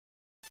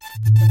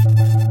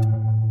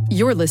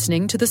You're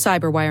listening to the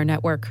Cyberwire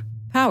Network,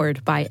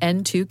 powered by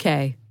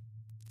N2K.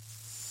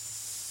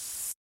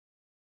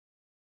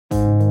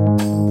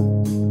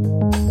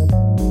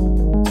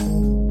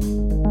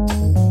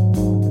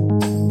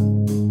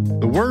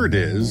 The word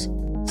is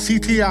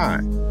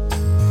CTI.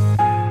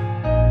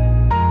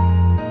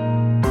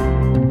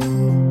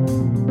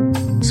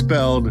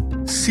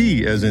 Spelled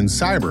C as in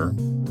cyber,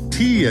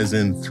 T as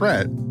in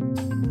threat,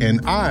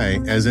 and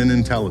I as in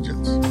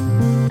intelligence.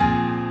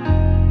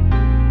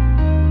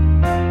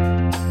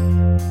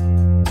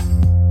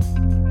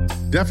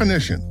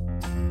 Definition: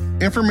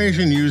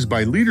 information used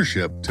by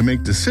leadership to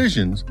make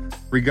decisions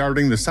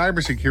regarding the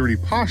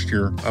cybersecurity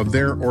posture of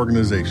their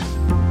organization.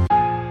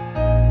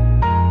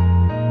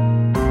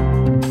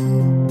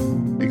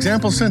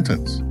 Example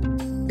sentence: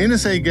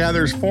 NSA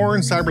gathers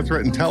foreign cyber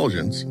threat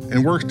intelligence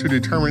and works to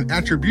determine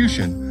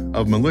attribution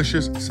of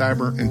malicious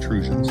cyber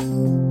intrusions.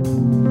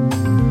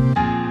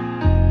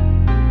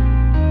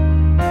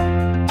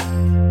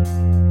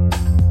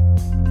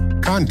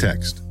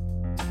 Context: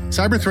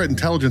 cyber threat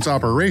intelligence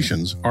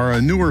operations are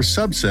a newer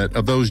subset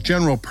of those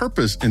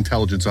general-purpose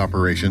intelligence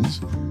operations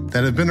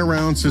that have been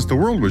around since the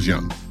world was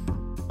young.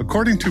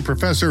 According to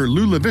Professor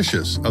Lou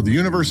Levicius of the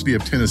University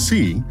of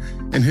Tennessee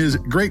in his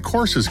Great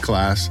Courses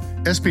class,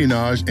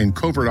 Espionage and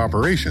Covert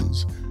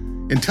Operations,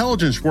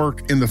 intelligence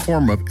work in the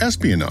form of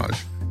espionage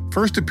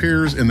first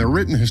appears in the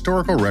written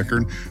historical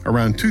record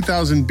around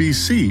 2000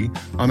 BC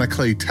on a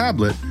clay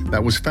tablet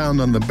that was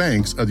found on the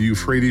banks of the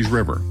Euphrates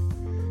River.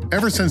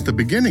 Ever since the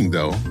beginning,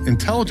 though,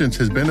 intelligence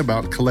has been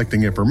about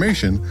collecting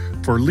information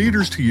for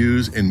leaders to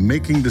use in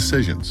making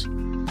decisions.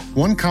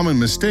 One common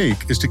mistake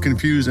is to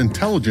confuse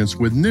intelligence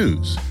with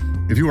news.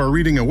 If you are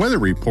reading a weather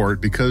report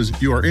because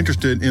you are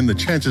interested in the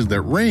chances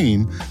that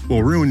rain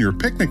will ruin your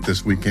picnic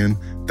this weekend,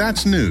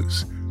 that's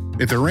news.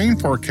 If the rain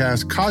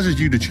forecast causes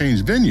you to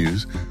change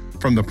venues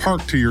from the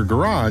park to your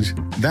garage,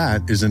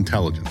 that is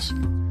intelligence.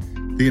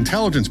 The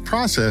intelligence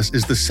process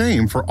is the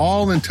same for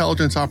all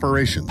intelligence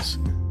operations.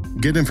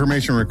 Get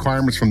information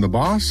requirements from the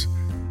boss,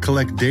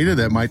 collect data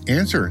that might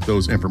answer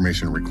those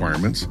information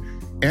requirements,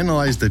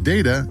 analyze the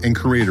data and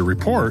create a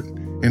report,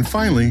 and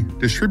finally,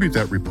 distribute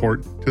that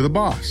report to the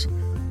boss.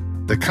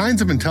 The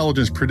kinds of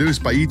intelligence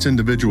produced by each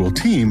individual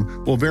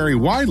team will vary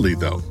widely,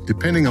 though,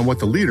 depending on what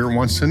the leader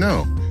wants to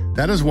know.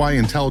 That is why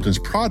intelligence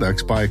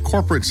products by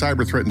corporate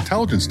cyber threat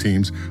intelligence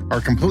teams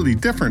are completely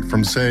different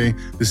from, say,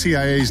 the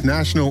CIA's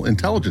National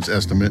Intelligence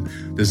Estimate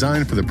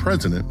designed for the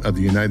President of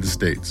the United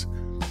States.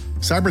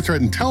 Cyber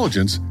threat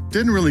intelligence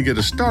didn't really get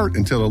a start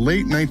until the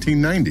late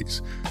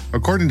 1990s.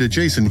 According to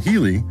Jason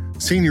Healy,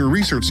 senior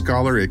research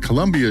scholar at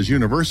Columbia's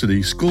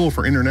University School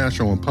for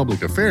International and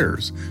Public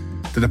Affairs,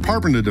 the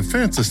Department of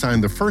Defense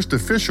assigned the first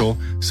official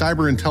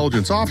cyber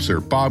intelligence officer,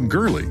 Bob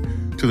Gurley,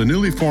 to the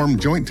newly formed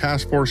Joint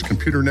Task Force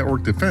Computer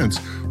Network Defense,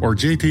 or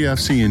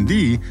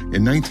JTF-C&D,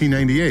 in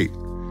 1998.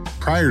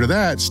 Prior to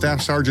that,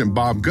 Staff Sergeant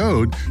Bob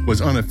Goad was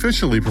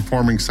unofficially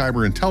performing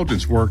cyber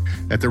intelligence work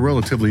at the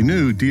relatively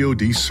new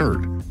DoD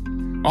CERT.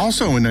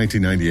 Also in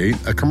 1998,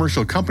 a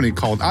commercial company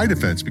called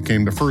iDefense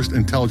became the first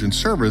intelligence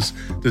service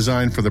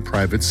designed for the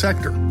private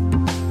sector.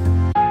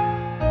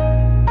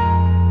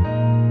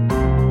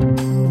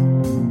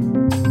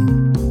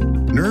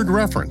 Nerd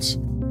reference.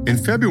 In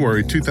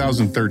February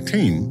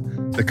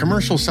 2013, the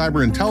commercial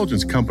cyber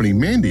intelligence company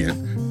Mandiant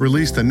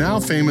released the now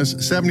famous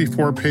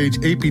 74-page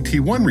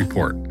APT-1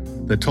 report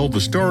that told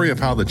the story of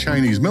how the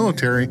Chinese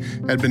military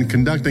had been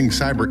conducting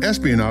cyber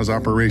espionage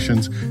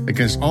operations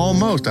against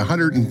almost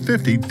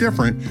 150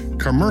 different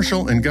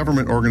commercial and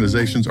government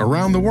organizations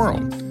around the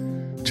world.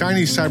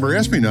 Chinese cyber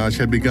espionage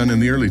had begun in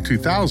the early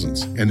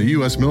 2000s, and the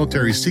U.S.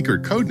 military's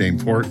secret code name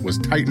for it was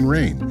Titan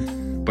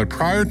Rain. But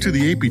prior to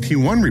the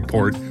APT-1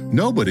 report,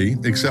 nobody,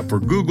 except for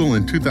Google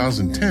in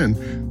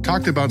 2010,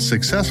 talked about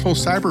successful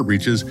cyber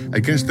breaches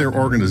against their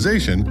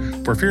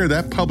organization for fear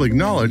that public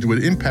knowledge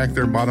would impact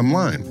their bottom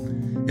line.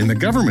 In the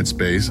government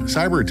space,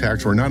 cyber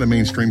attacks were not a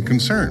mainstream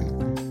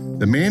concern.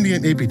 The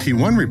Mandiant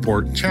APT-1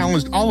 report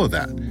challenged all of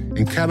that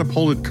and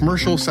catapulted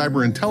commercial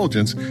cyber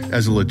intelligence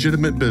as a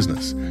legitimate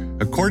business.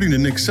 According to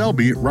Nick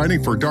Selby,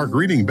 writing for Dark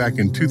Reading back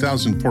in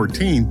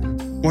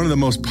 2014, one of the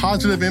most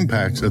positive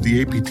impacts of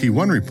the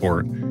APT-1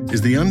 report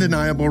is the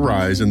undeniable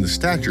rise in the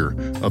stature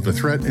of the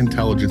threat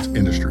intelligence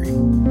industry.